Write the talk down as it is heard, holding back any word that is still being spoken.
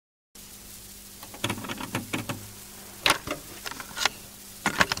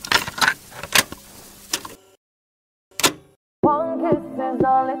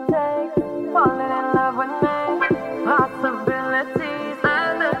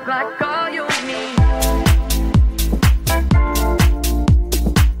look like all you need.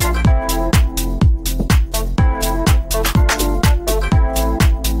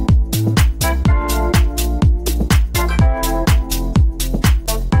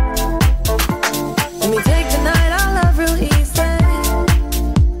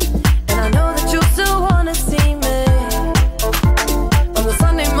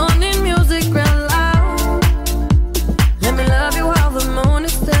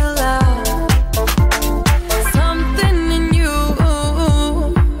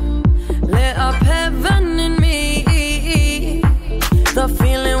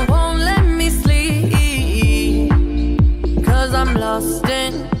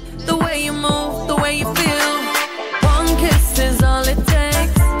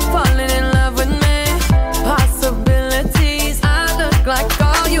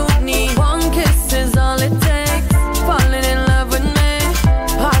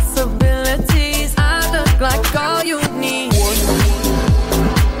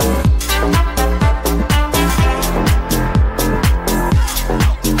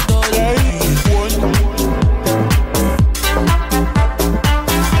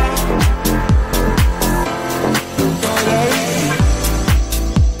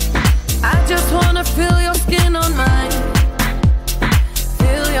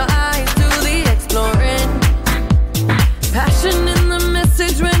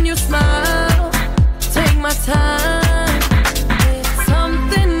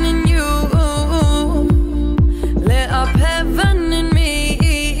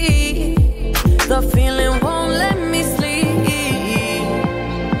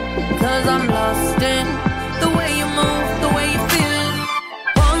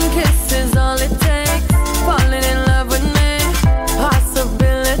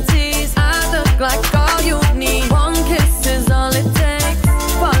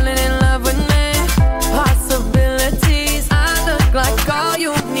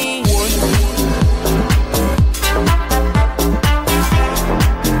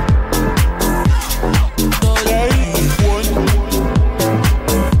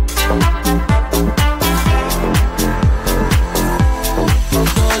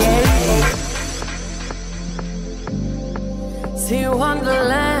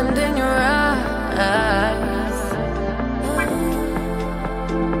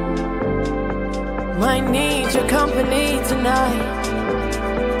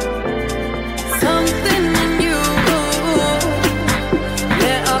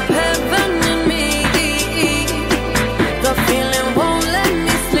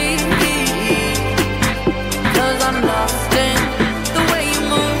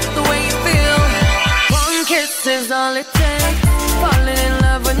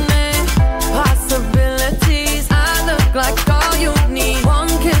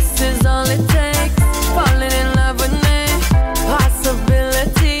 Possibility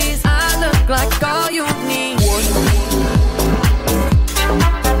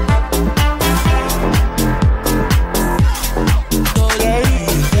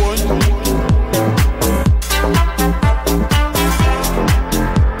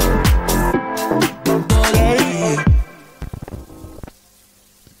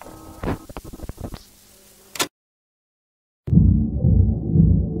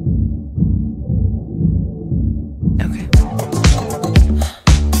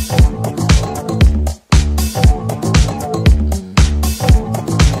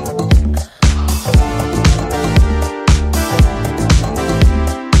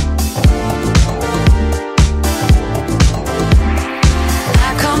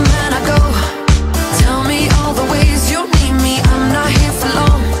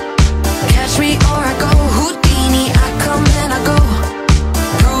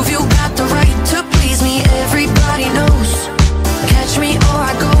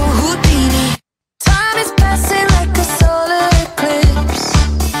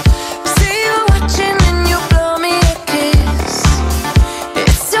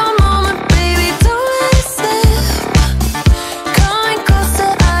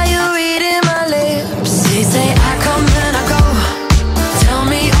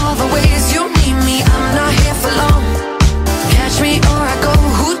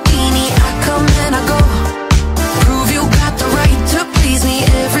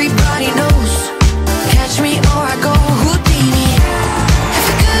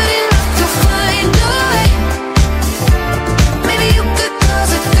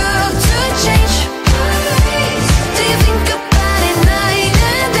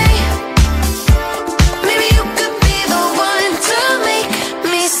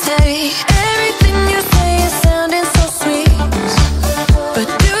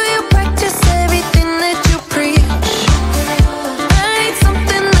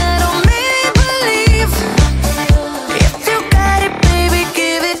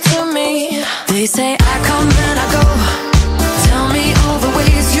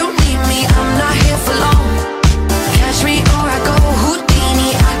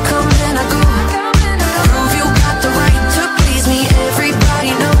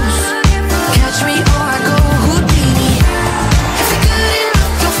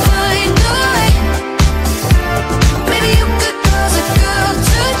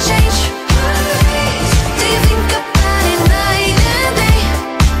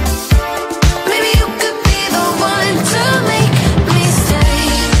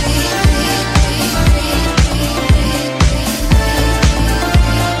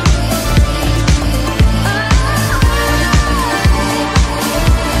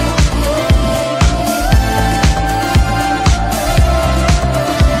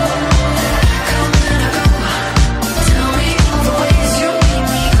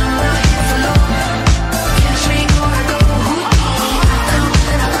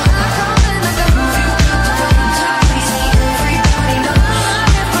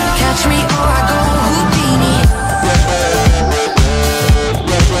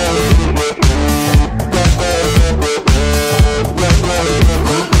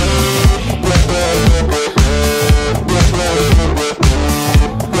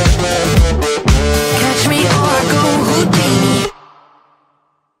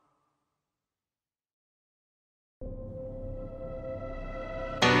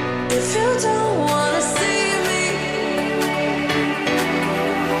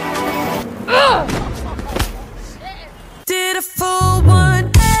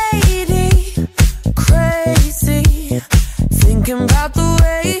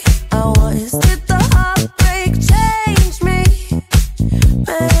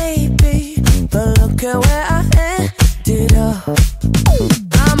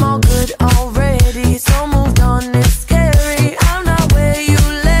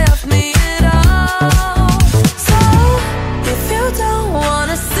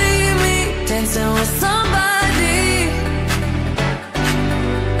with somebody.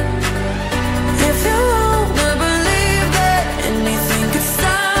 If you wanna believe that anything could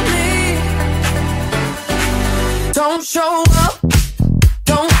stop me, don't show up,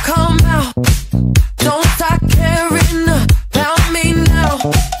 don't come out, don't start caring about me now.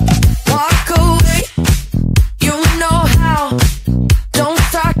 Walk away, you know how. Don't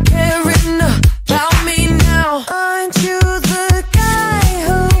start caring about me now. Aren't you the guy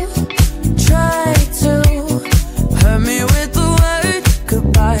who tried to hurt me with the word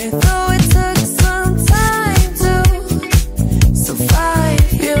goodbye? Though it took some time to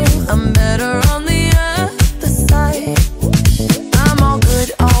survive you, I'm better on the other side. I'm all good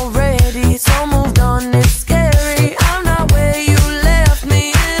already, so moved on, it's scary. I'm not where you left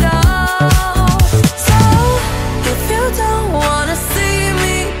me at all. So, if you don't wanna see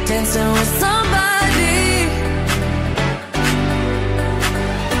me dancing with somebody,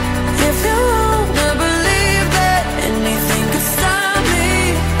 if you wanna believe that anything could stop me,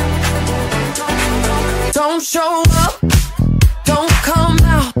 don't show up, don't come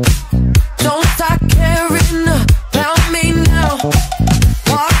out, don't start caring about me now.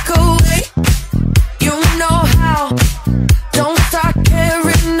 Walk away, you know how. Don't start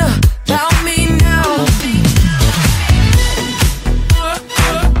caring about me now.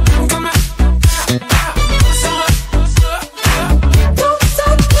 Don't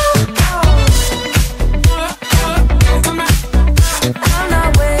stop now. I'm not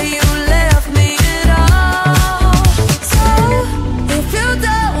where you left me at all. So, if you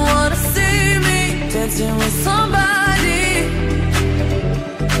don't wanna see me dancing with somebody,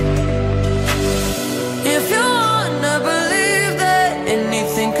 if you wanna believe that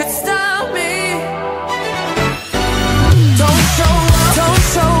anything could stop me, don't show up, don't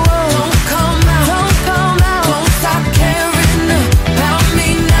show up, don't come out, don't come out, don't stop caring about me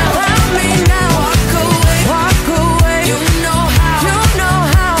now, about me now. Walk away, you know how, you know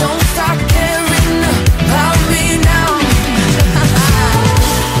how. Don't stop caring about me now.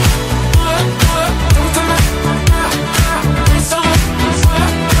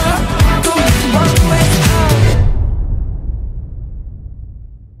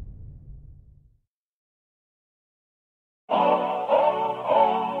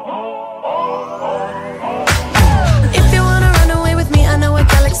 If you wanna run away with me, I know a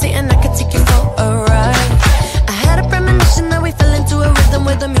galaxy and I could take you for a ride. I had a premonition that we fell into a rhythm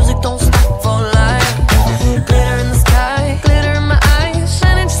where the music don't stop for life. Glitter in the sky, glitter in my eyes,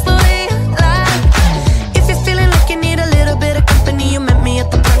 shining just the way I like. If you're feeling like you need a little bit of company, you met me at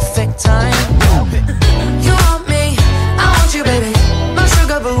the perfect time. You want me, I want you, baby, my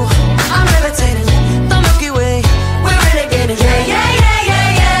sugar boo. I'm levitating, the Milky Way, we're renegading. Yeah, yeah, yeah,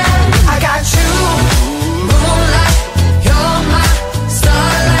 yeah, yeah. I got you, moonlight, you're my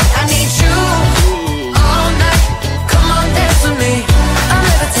starlight. I need you all night. Come on, dance with me. I'm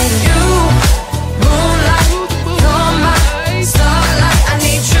levitating. You, moonlight, you're my starlight. I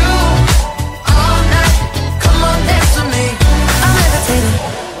need you all night. Come on, dance with me. I'm levitating.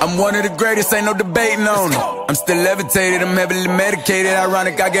 I'm one of the greatest, ain't no debating on it. I'm still levitated, I'm heavily medicated.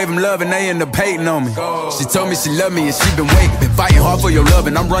 Ironic, I gave him love and they end up hating on me. She told me she loved me and she been waiting. Been fighting hard for your love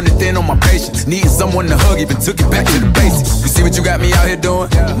and I'm running thin on my patience. Needing someone to hug, even took it back to the basics. You see what you got me out here doing?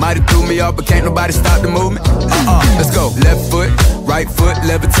 Might have threw me off, but can't nobody stop the movement. Let's go. Left foot, right foot,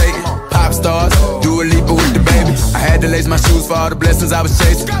 levitating. Pop stars, do a Lipa with the baby. I had to lace my shoes for all the blessings I was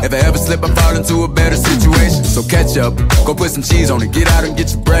chasing. If I ever slip, I fall into a better situation. So catch up, go put some cheese on it, get out and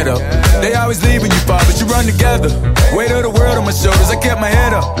get your bread up. They always leave when you fall, but you run together. Weight of the world on my shoulders, I kept my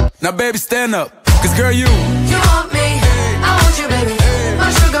head up. Now baby, stand up, cause girl, you want me, I want you, baby,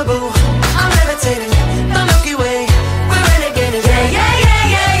 my sugar boo. I'm levitating, the Milky Way, we're renegading. Yeah, yeah, yeah,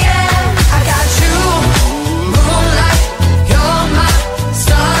 yeah, yeah. I got you, moonlight, you're my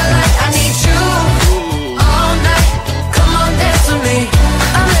starlight. I need you all night. Come on, dance with me.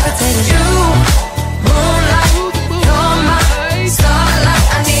 I'm levitating. You, moonlight, you're my starlight.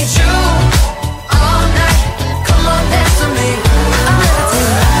 I need you all night. Come on, dance with me. I'm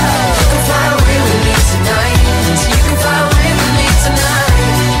levitating. You can fly away with me tonight. You can fly away with me tonight.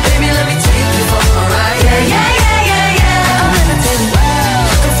 Baby, let me take you for a ride. Yeah, yeah, yeah, yeah, yeah. I'm levitating.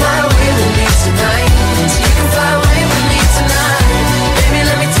 You can fly away with me tonight. You can fly away with me tonight. Baby,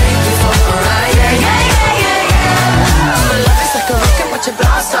 let me take you for a ride. Yeah, yeah, yeah, yeah, yeah. My love is like a rocket, watch it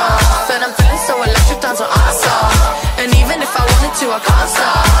blast off. And I'm feeling so electric, dance on awesome. And even if I wanted to, I can't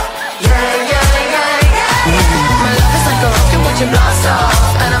stop. Yeah, yeah, yeah, yeah. My love is like a rocket, watch it blast off.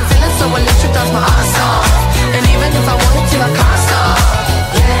 And I'm feeling so electric, dance my ass off. And even if I wanted to, I can't stop.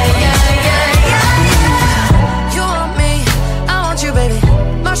 Yeah, yeah, yeah, yeah. You want me, I want you, baby,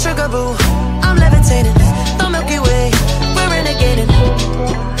 my sugar boo. I'm levitating, the Milky Way, we're renegading.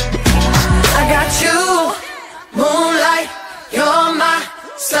 I got you, moonlight, you're my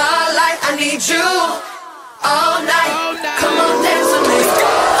starlight. I need you all night. Come on, dance with me.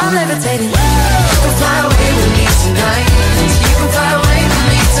 I'm levitating. You can fly away with me tonight. You can fly away with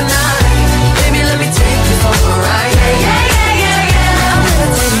me tonight. Baby, let me take you for a ride. Yeah, yeah, yeah, yeah, yeah. I'm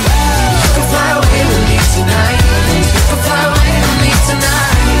levitating. You can fly away with me tonight. You can fly away with me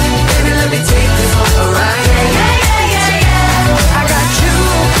tonight. Baby, let me take you for a ride. Yeah, yeah, yeah, yeah, yeah. I got you,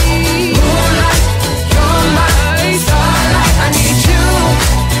 moonlight, you're my starlight. I need you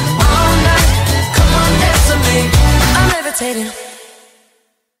all night. Come on, dance with me. I'm levitating.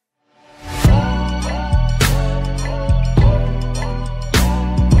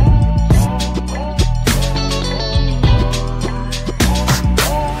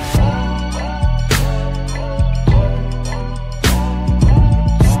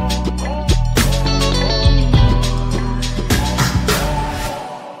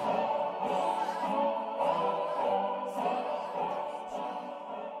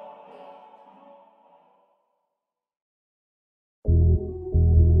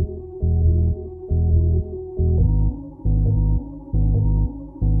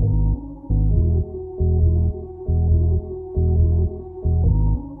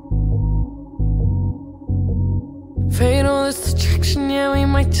 Fatal this attraction, yeah, we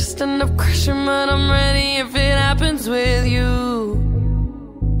might just end up crashing, but I'm ready if it happens with you.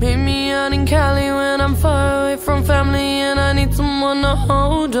 Meet me out in Cali when I'm far away from family and I need someone to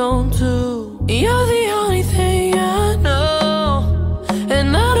hold on to. You're the only thing I know,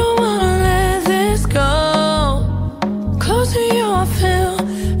 and I don't wanna let this go. Close to you, I feel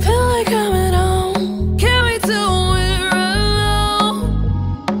like I'm at home. Can't wait till we're alone.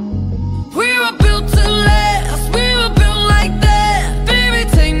 We were built to last, we were built like that. Baby,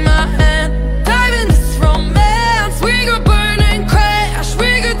 take my hand, dive in this romance. We could burn and crash,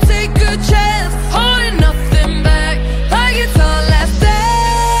 we could take a chance, holding nothing back, like it's our last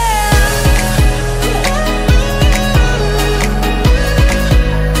dance.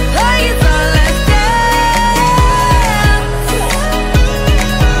 Like it's our last dance.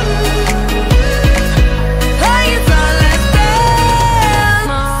 Like it's our last dance.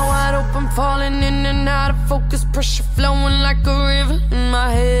 My heart wide open, falling in and out of focus, pressure flowing like a river in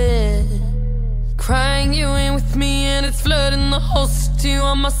my head. Crying you in with me and it's flooding the whole city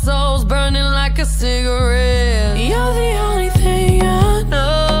while my soul's burning like a cigarette. You're the only thing I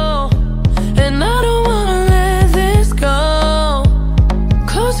know, and I don't wanna let this go.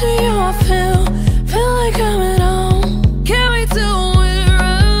 Close to you, I feel like I'm at home. Can't wait till we're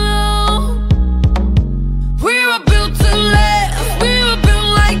alone. We were built to last, we were built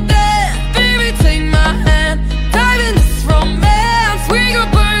like that. Baby, take my hand, dive in this romance. We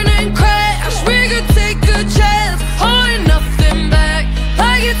could burn and crash, we could take a chance, holding nothing back,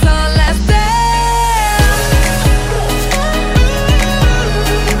 like it's our last dance.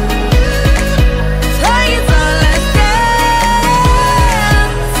 Like it's our last dance.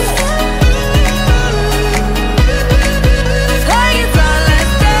 Like it's our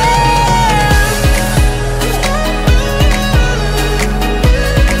last dance.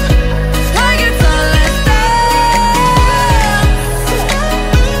 Like it's our last dance.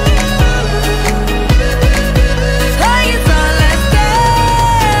 Like it's our last dance.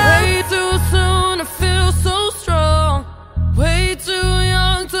 Way too soon to feel so strong, way too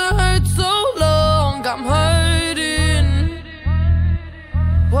young to hurt so long. I'm hurting,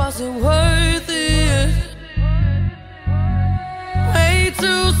 was it worth it? Way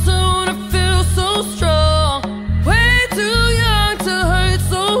too soon to feel so strong, way too young to hurt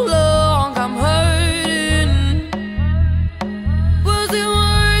so long. I'm hurting, was it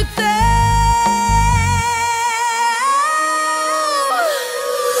worth it?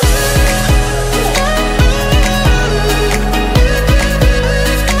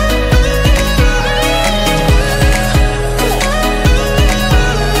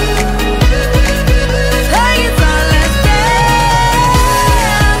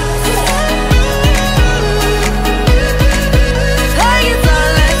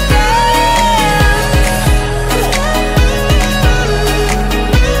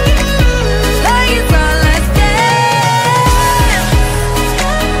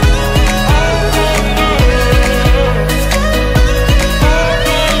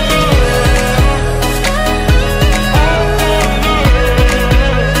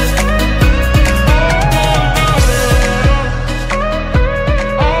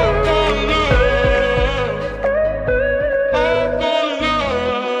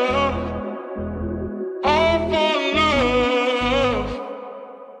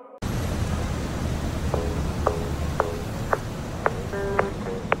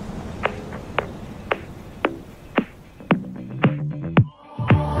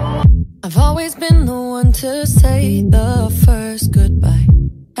 always been the one to say the first goodbye.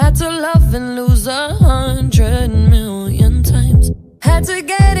 Had to love and lose 100,000,000 times. Had to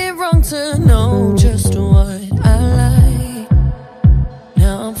get it wrong to know just what I like.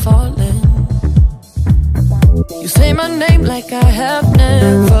 Now I'm falling. You say my name like I have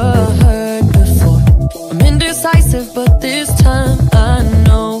never heard before. I'm indecisive, but this time I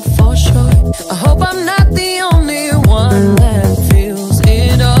know for sure. I hope I'm not the only one that feels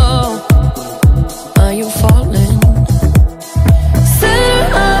it all. Are you falling? Center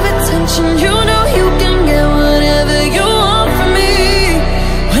of attention, you know you can get whatever you want from me.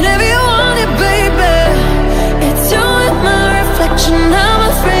 Whenever you want it, baby. It's you and my reflection. I'm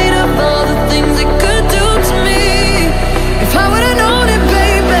afraid of all the things it could do to me. If I would've known it,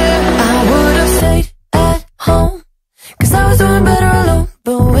 baby, I would've stayed at home, 'cause I was doing better alone.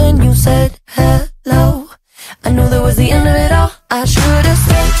 But when you said hello, I knew that was the end of it all. I should've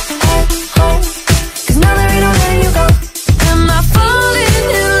stayed at home, 'cause now there ain't no letting you go. Am I falling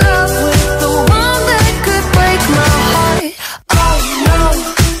in love with the one that could break my heart? Oh no,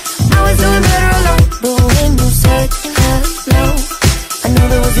 I was doing better alone. But when you said hello, I knew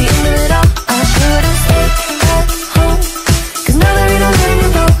that was the end of it all. I should've stayed at home, 'cause now there ain't no letting you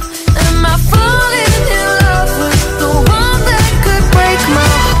go. Am I falling in love with the one that could break my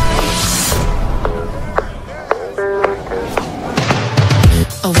heart?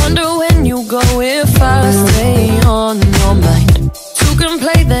 I wonder when you go if I stay on your mind. Two can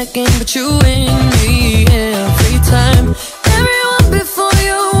play that game, but you win me every time. Everyone before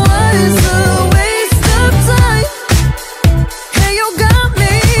you was a waste of time. Hey, you got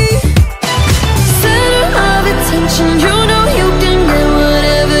me. Center of attention, you know you can get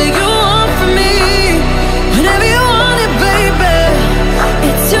whatever you want from me. Whenever you want it, baby.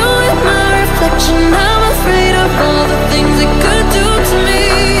 It's you and my reflection. I'm afraid of all the things it could do to me.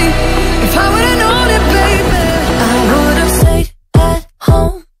 If I would've known it, baby, I would've stayed at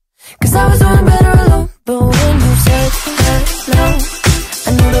home, 'cause I was doing better alone. But when you said hello, I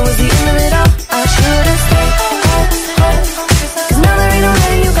knew that was the end of it all. I should've stayed at home, 'cause now there ain't no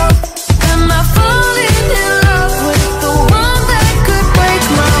letting you go. Am I falling in love with the one that could break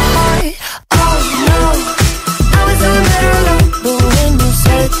my heart? Oh no, I was doing better alone. But when you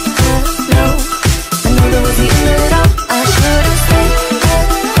said hello, I knew that was the end of it all. I should've stayed at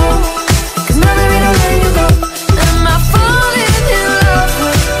home, 'cause now there ain't no letting you go. Am I falling in love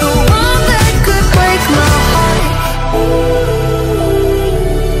with the one that could break my heart?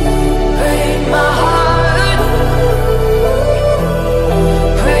 Break my heart.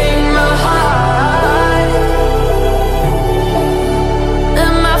 Break my heart.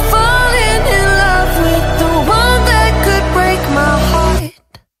 Am I falling in love with the one that could break my heart?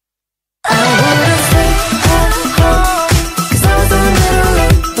 I would've stayed at home, 'cause I was doing better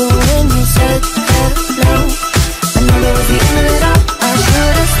alone. But when you said hello, I knew that was the end of it all. I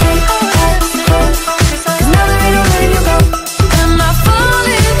should've stayed at home, 'cause now there ain't no letting you go. Am I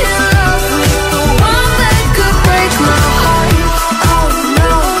falling in love with the one that could break my heart? Oh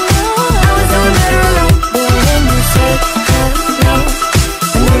no, I was doing better alone. But when you said hello,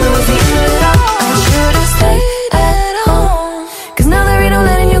 I knew that was the end of it all. I should've stayed at home, 'cause now there ain't no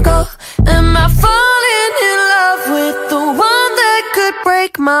letting you go. Am I falling in love with the one that could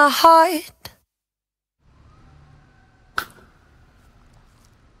break my heart?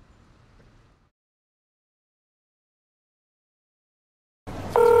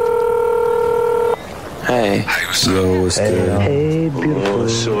 Hey. Yo, what's good? Hey, beautiful.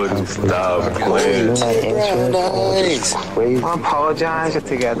 Shorty, stop playing. I apologize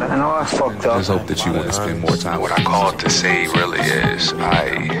together. I know I fucked up. I just hope that you want to spend more time. What I called to say really is,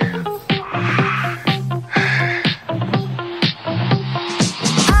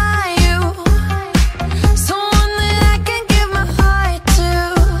 Are you someone that I can give my heart to,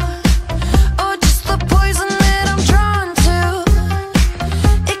 or just the poison that I'm drawn to?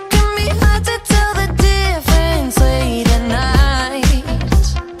 It can be hard to tell the difference late at night.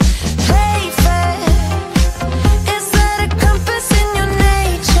 Play fair. Is that a compass in your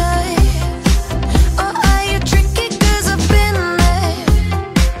nature, or are you tricky? 'Cause I've been there.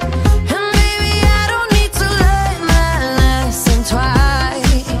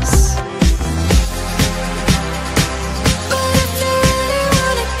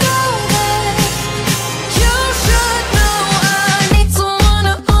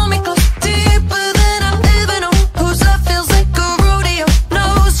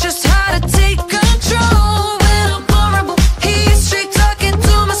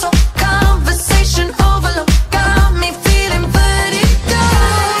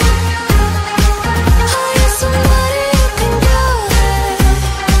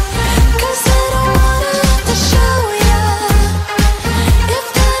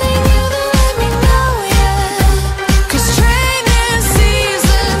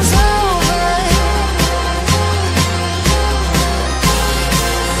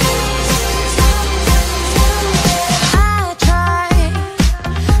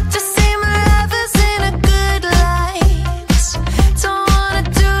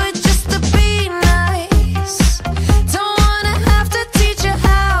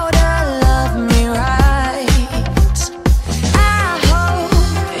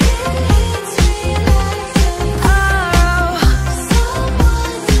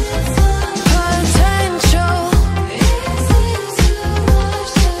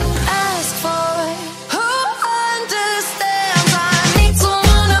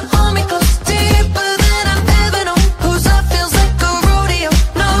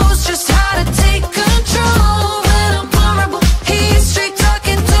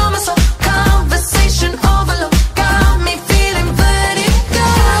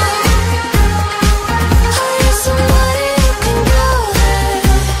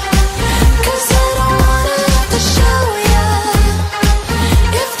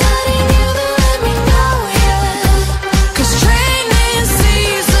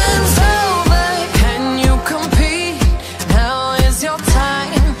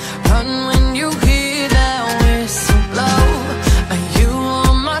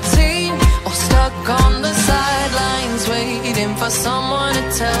 someone to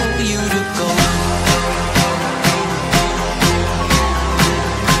tell you to go.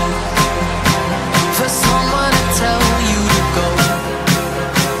 For someone to tell you to go.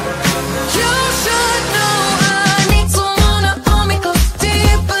 You should know I need someone to hold me close,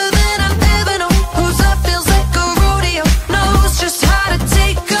 deeper than I've ever known. Whose love feels like a rodeo, knows just how to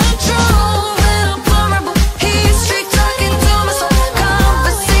take control. When I'm vulnerable, he's straight talking to my soul.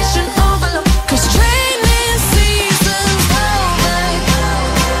 Conversation overload, 'cause training season's over.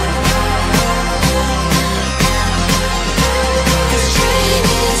 'Cause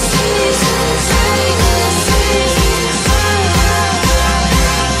training season's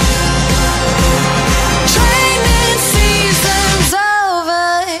over.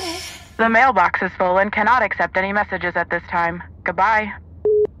 The mailbox is full and cannot accept any messages at this time. Goodbye.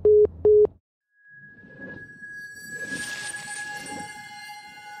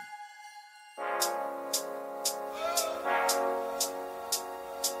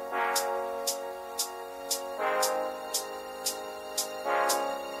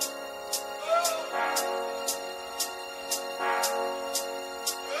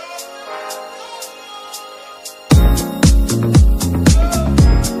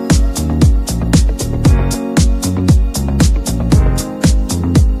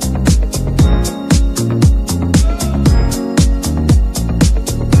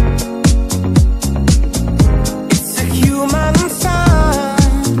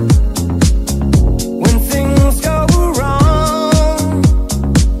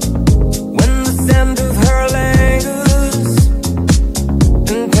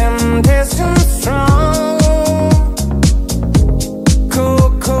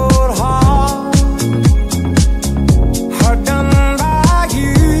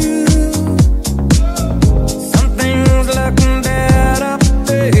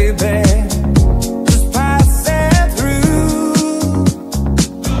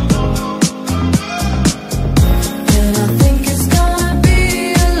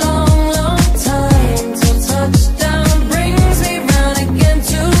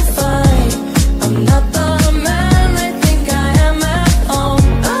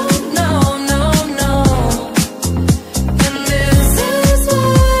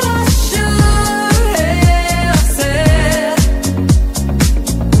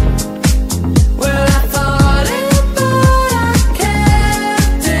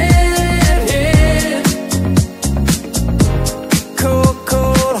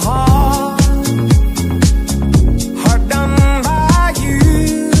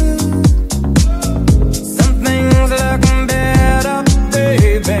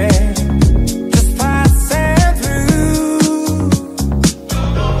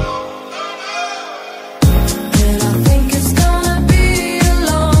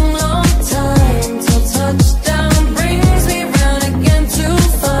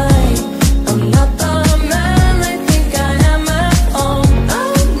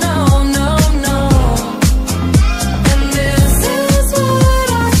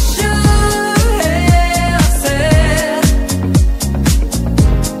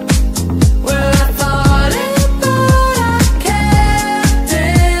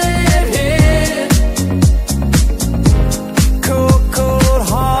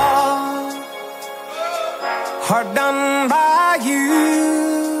 Hard done by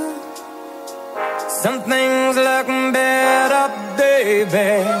you. Some things look better, baby,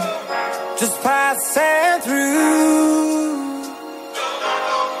 just passing through.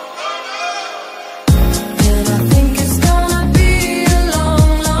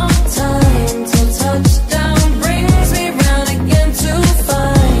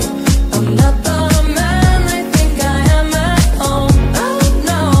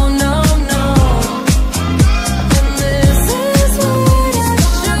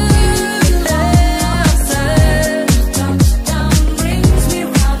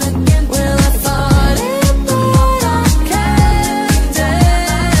 Well, I thought it, but I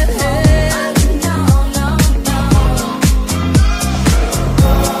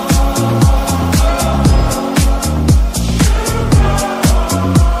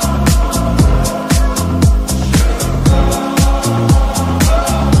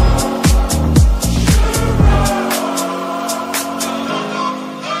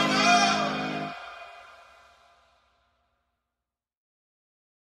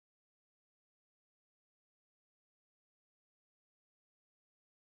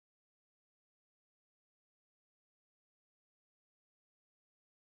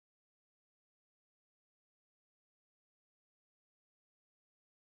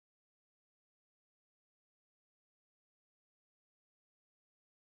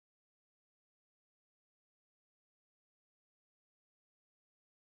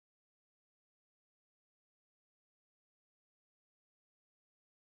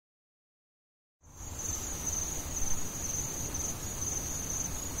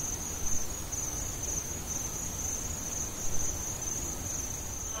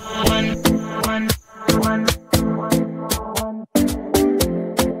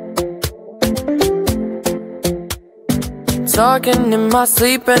talking in my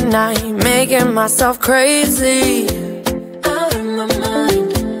sleep at night, making myself crazy. Out of my mind,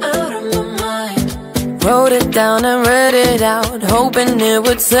 out of my mind. Wrote it down and read it out, hoping it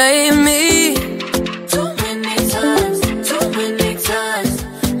would save me. Too many times, too many times.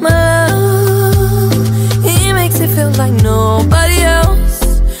 My love, he makes it feel like nobody else,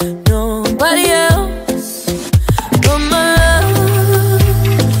 nobody else. But my love,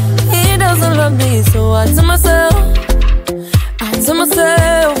 he doesn't love me, so I tell myself,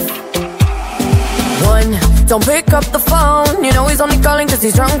 one, don't pick up the phone, you know he's only calling cause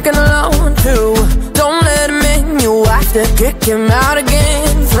he's drunk and alone. Two, don't let him in, you have to kick him out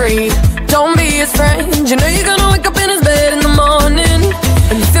again. Three, don't be his friend, you know you're gonna wake up in his bed in the morning.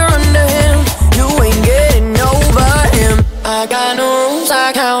 And if you're under him, you ain't getting over him. I got no rules,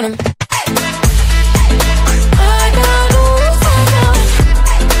 I count him.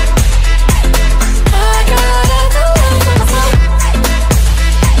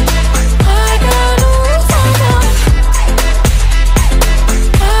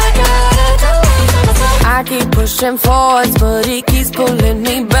 I keep pushing forwards, but he keeps pulling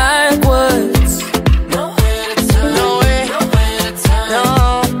me backwards. Nowhere to turn, nowhere to turn. No.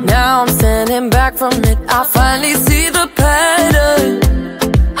 Now I'm standing back from it, I finally see the pattern.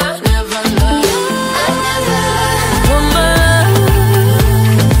 I never loved, but my love,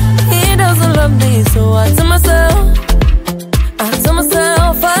 he doesn't love me, so I tell myself,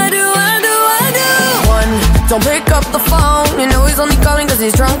 I do. One, don't pick up the phone, you know he's only calling cause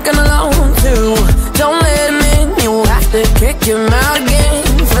he's drunk and alone. Two, don't let him in, you have to kick him out again.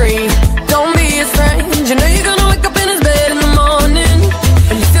 Three, don't be his friend, you know you're gonna wake up in his bed in the morning.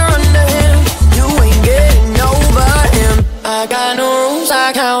 And if you're under him, you ain't getting over him. I got no rules,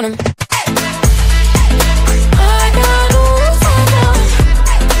 I count him.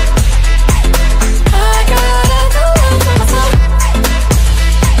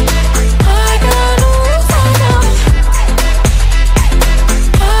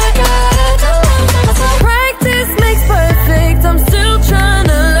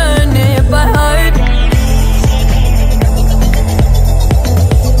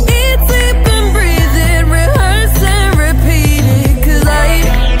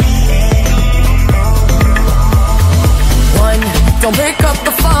 Don't pick up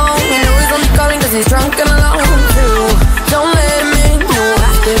the phone, you know he's only calling cause he's drunk and alone. Two, don't let him in, you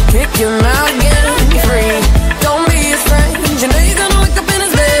have to kick him out again. Three, don't be his friend, you know you're gonna wake up in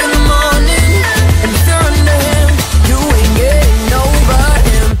his bed in the morning. And if you're under him, you ain't getting over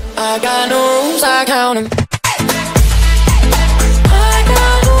him. I got no rules, I count him.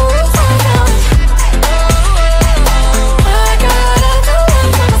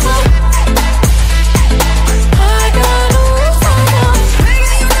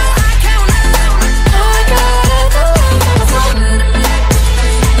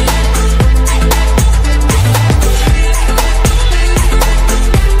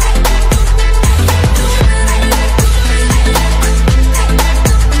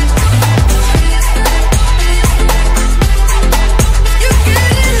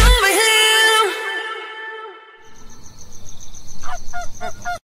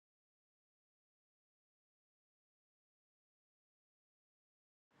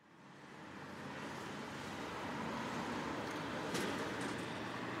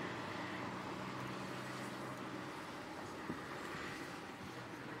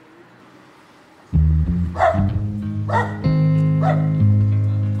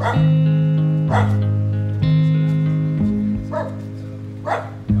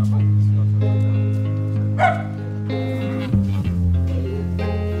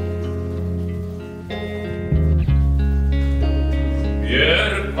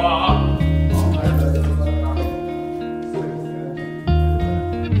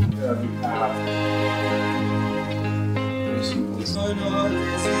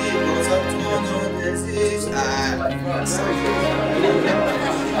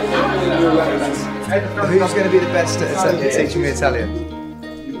 Who's going to be the best at teaching me Italian?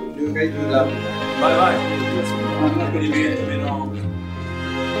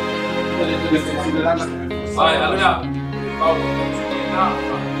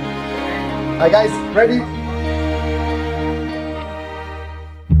 Hi guys, ready?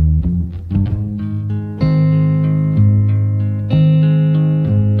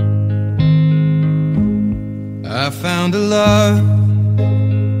 I found a love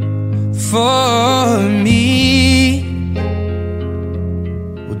for me.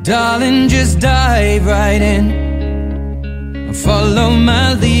 Well, darling, just dive right in and follow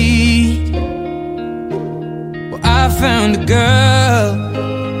my lead. Well, I found a girl,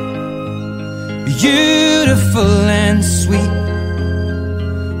 beautiful beautiful and sweet.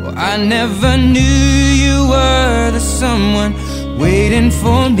 Well, I never knew you were the someone waiting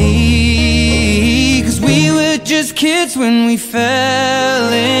for me. 'Cause we were just kids when we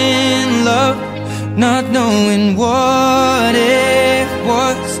fell in love, not knowing what it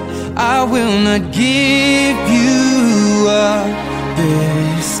was. I will not give you up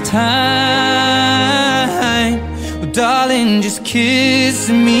this time. Well, darling, just kiss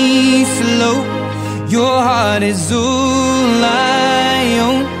me slow. Your heart is all I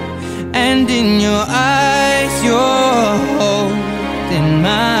own, and in your eyes you're holding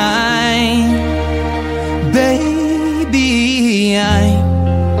mine. Baby, I'm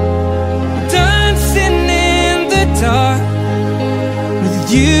dancing in the dark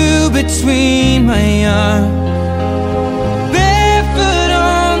with you between my arms, barefoot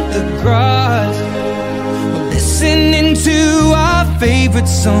on the grass, listening to our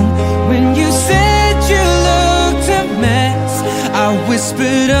favorite song. When you said you looked a mess, I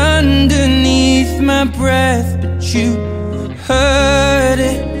whispered underneath my breath, but you heard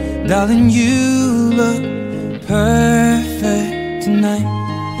it. Darling, you look perfect tonight.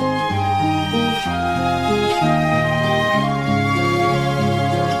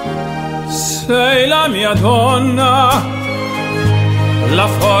 Sei la mia donna, la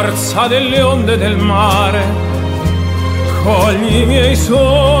forza delle onde del mare. Cogli i miei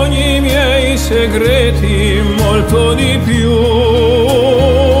sogni, i miei segreti, molto di più.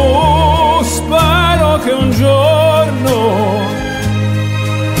 Spero che un giorno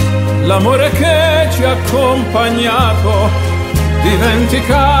l'amore che ci ha accompagnato diventi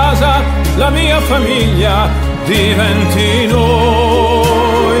casa, la mia famiglia diventi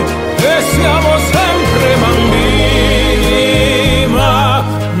noi. E siamo sempre bambini, ma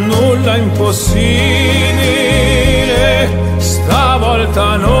nulla impossibile.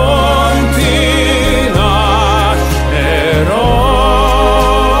 Stavolta non ti lascerò.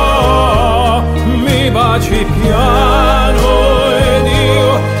 Mi baci piano ed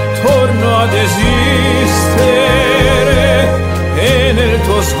io torno ad esistere, e nel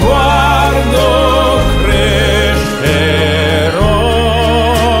tuo sguardo crescerò.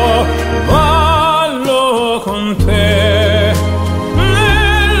 Ballo con te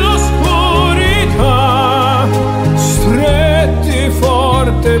nell'oscurità, stretti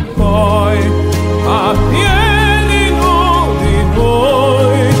forte poi a piedi nudi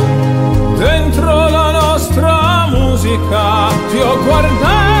noi. Dentro la nostra musica ti ho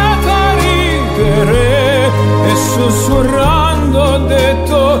guardata ridere e sussurrando ho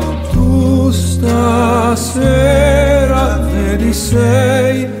detto: tu stasera vedi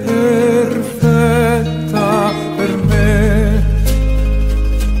sei perfetta per me.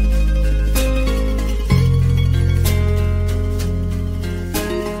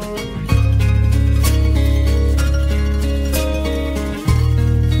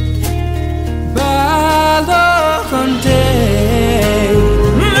 Ballo con te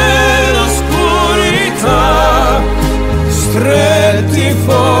nell'oscurità, stretti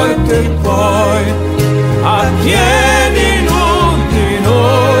forte poi a piedi nudi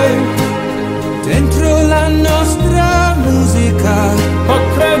noi. dentro la nostra musica. Ho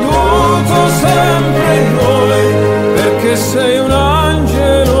creduto sempre in noi, perché sei un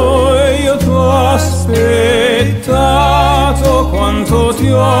angelo e io ti ho aspettato. Quanto ti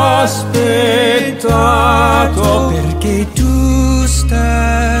ho aspettato, Perché tu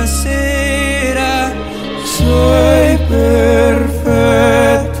stasera sei perfetta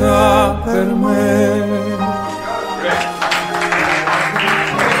per me.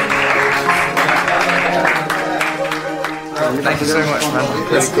 Thank you so much, man.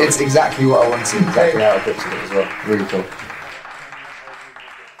 It's exactly what I wanted, exactly how I pictured it as well. Really cool.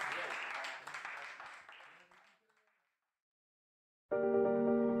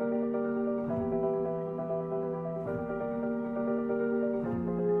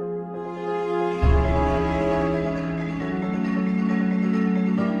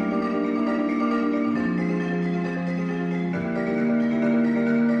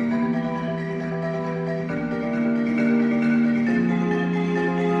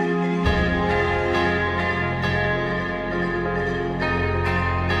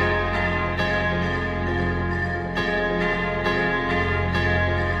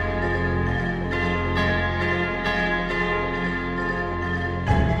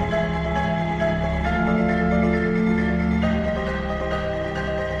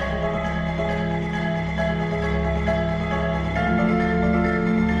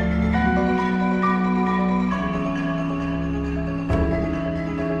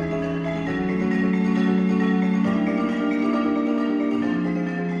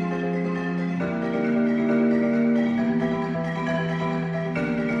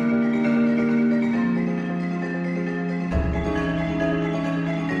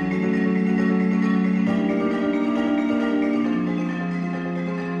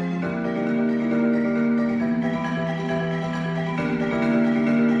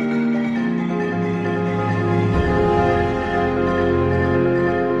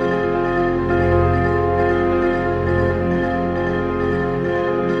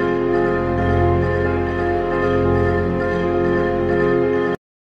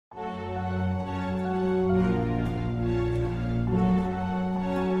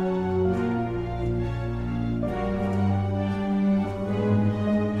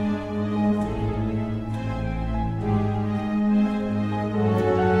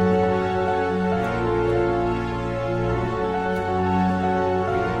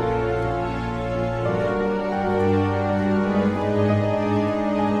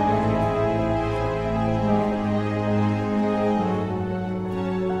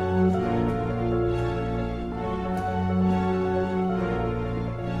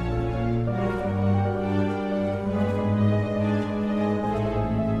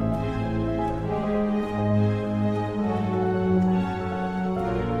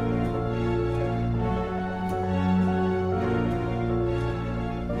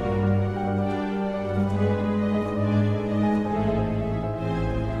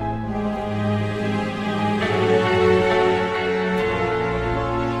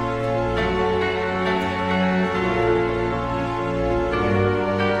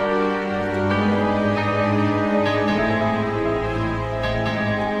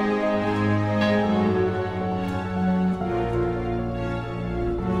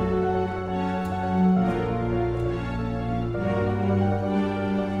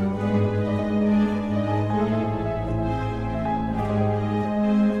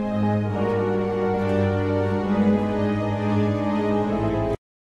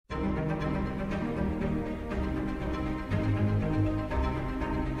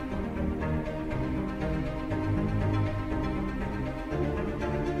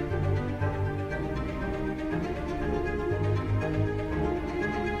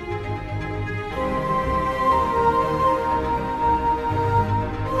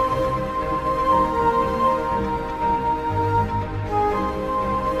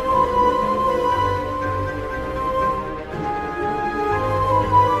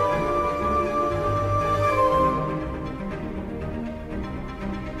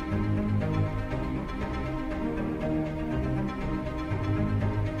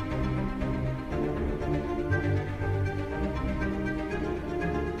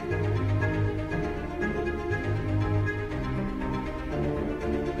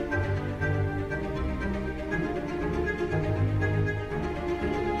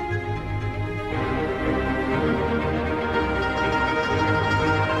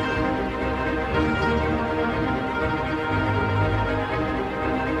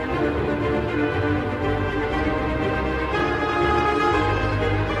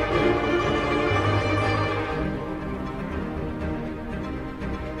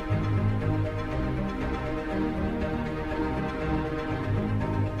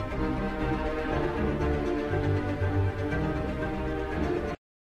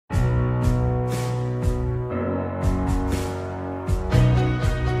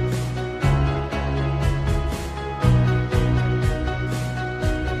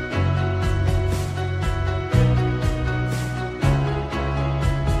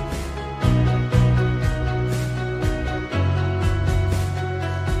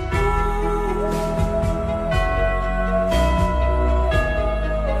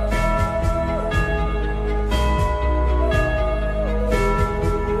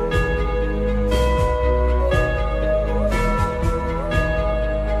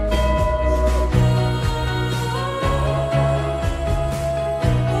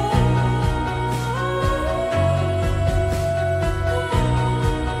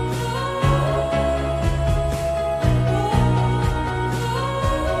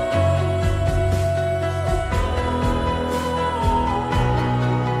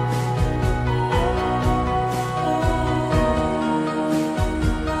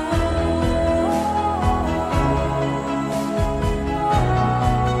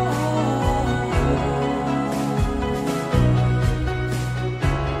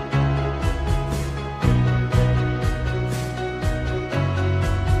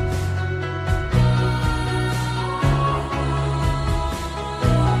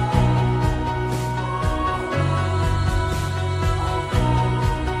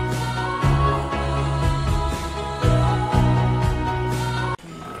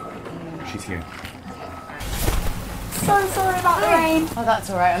 9. Oh, that's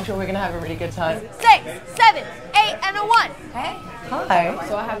all right. I'm sure we're going to have a really good time. 6, 7, 8, and a 1. Hey. Hi.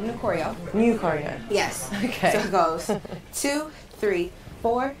 So I have new choreo. New choreo. Yes. Okay. So it goes 2, 3,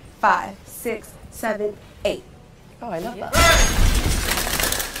 4, 5, 6, 7, 8. Oh, I love that.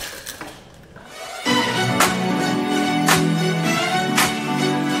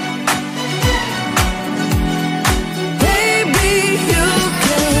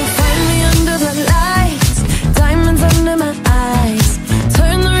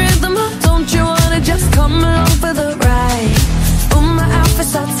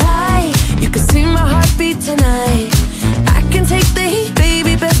 Tonight I can take the heat,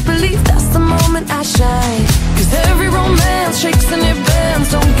 baby, best believe that's the moment I shine. Cause every romance shakes and it bends,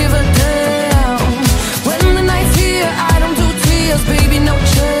 don't give a damn. When the night's here, I don't do tears, baby, no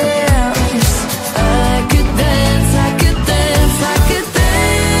chance. I could dance, I could dance, I could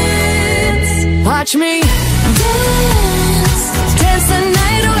dance. Watch me dance, dance the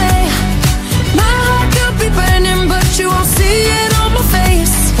night away. My heart could be burning, but you won't see it on my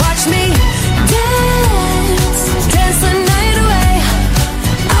face. Watch me dance, dance the night away.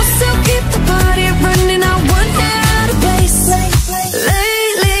 I'll still keep the party running, I won't get out of place.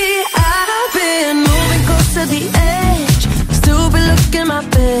 Lately I've been moving close to the edge, still be looking my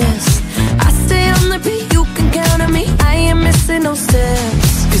best. I stay on the beat, you can count on me, I ain't missing no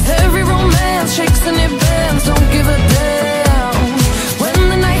steps. Cause every romance shakes and it bends, don't give a damn. When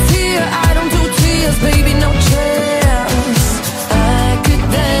the night's here, I don't do tears, baby, no chance. I could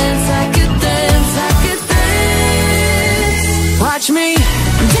dance, I could dance, I could dance. Watch me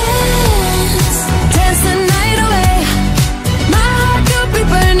dance, dance the night away. My heart could be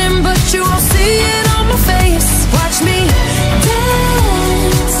burning, but you won't see it on my face. Watch me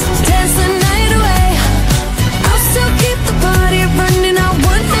dance, dance the night away. I'll still keep the party running, I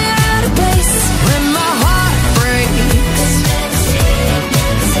won't get out of place. When my heart breaks,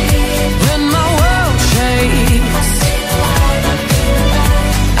 when my world shakes,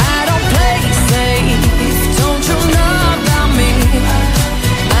 I don't play safe, don't you know about me?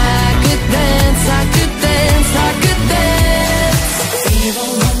 I could dance, I could dance, I could dance. Even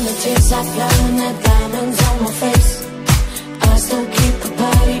when the tears are flowing, the diamonds on my face, I still keep the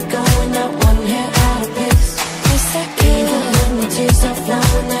party going, not one hair out of place. Yes, I can. Even when the tears are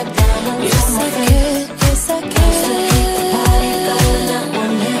flowing, the diamonds on my face, yes, I can. I still keep the party going, not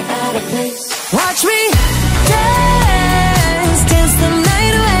one hair out of place. Watch me dance, dance the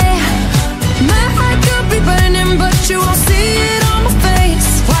night away. My heart could be burning, but you won't see it on my face.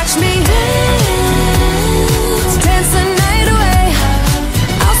 Watch me dance, dance the night away.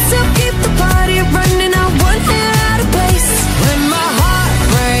 I'll still keep the party running, I won't get out of place. When my heart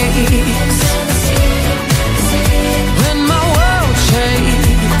breaks, when my world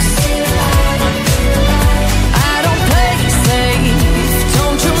shakes, I don't play safe,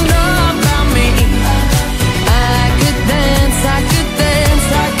 don't you know about me? I could dance, I could dance,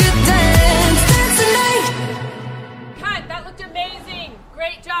 I could dance, dance the night. Cut, that looked amazing.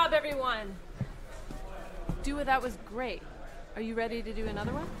 Great job, everyone. Dua, that was great. Are you ready to do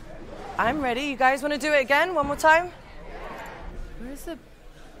another one? I'm ready. You guys want to do it again? One more time?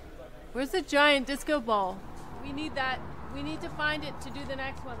 Where's the giant disco ball? We need that. We need to find it to do the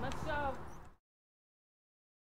next one. Let's go.